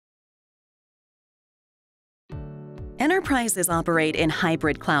Enterprises operate in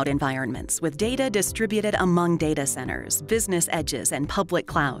hybrid cloud environments with data distributed among data centers, business edges, and public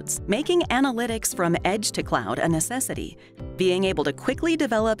clouds, making analytics from edge to cloud a necessity. Being able to quickly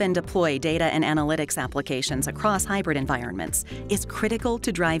develop and deploy data and analytics applications across hybrid environments is critical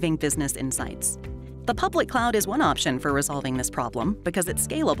to driving business insights. The public cloud is one option for resolving this problem because it's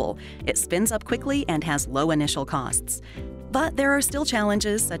scalable, it spins up quickly, and has low initial costs. But there are still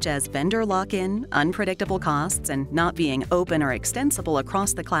challenges such as vendor lock-in, unpredictable costs, and not being open or extensible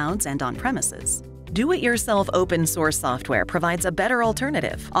across the clouds and on-premises. Do-it-yourself open-source software provides a better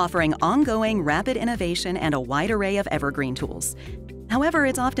alternative, offering ongoing rapid innovation and a wide array of evergreen tools. However,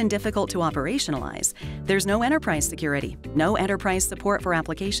 it's often difficult to operationalize. There's no enterprise security, no enterprise support for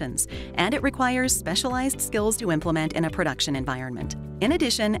applications, and it requires specialized skills to implement in a production environment. In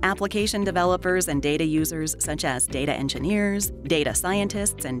addition, application developers and data users, such as data engineers, data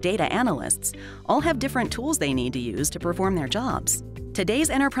scientists, and data analysts, all have different tools they need to use to perform their jobs. Today's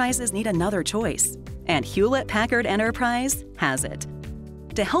enterprises need another choice, and Hewlett-Packard Enterprise has it.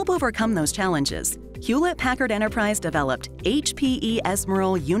 To help overcome those challenges, Hewlett-Packard Enterprise developed HPE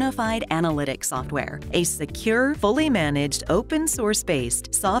Ezmeral Unified Analytics Software, a secure, fully managed,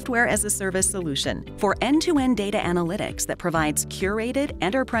 open-source-based software-as-a-service solution for end-to-end data analytics that provides curated,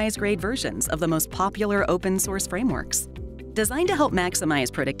 enterprise-grade versions of the most popular open-source frameworks. Designed to help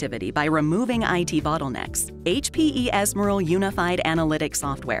maximize productivity by removing IT bottlenecks, HPE Ezmeral Unified Analytics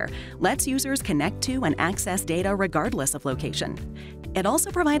Software lets users connect to and access data regardless of location. It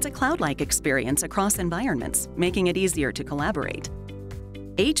also provides a cloud-like experience across environments, making it easier to collaborate.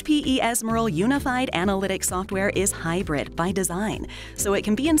 HPE Ezmeral Unified Analytics Software is hybrid by design, so it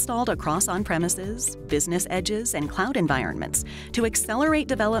can be installed across on-premises, business edges, and cloud environments to accelerate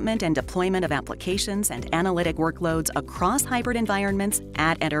development and deployment of applications and analytic workloads across hybrid environments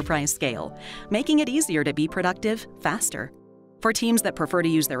at enterprise scale, making it easier to be productive faster. For teams that prefer to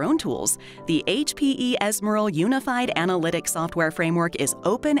use their own tools, the HPE Ezmeral Unified Analytics Software Framework is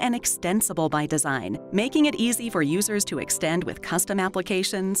open and extensible by design, making it easy for users to extend with custom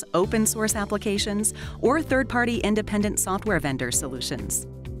applications, open-source applications, or third-party independent software vendor solutions.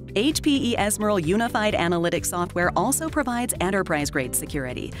 HPE Ezmeral Unified Analytics Software also provides enterprise-grade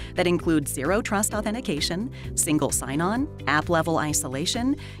security that includes zero-trust authentication, single sign-on, app-level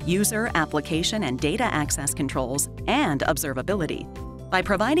isolation, user, application, and data access controls, and observability. By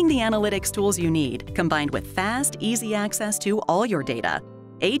providing the analytics tools you need, combined with fast, easy access to all your data,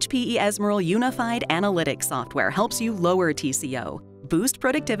 HPE Ezmeral Unified Analytics Software helps you lower TCO, boost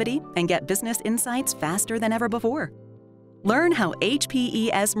productivity, and get business insights faster than ever before. Learn how HPE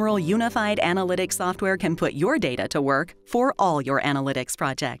Ezmeral Unified Analytics Software can put your data to work for all your analytics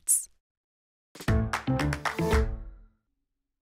projects.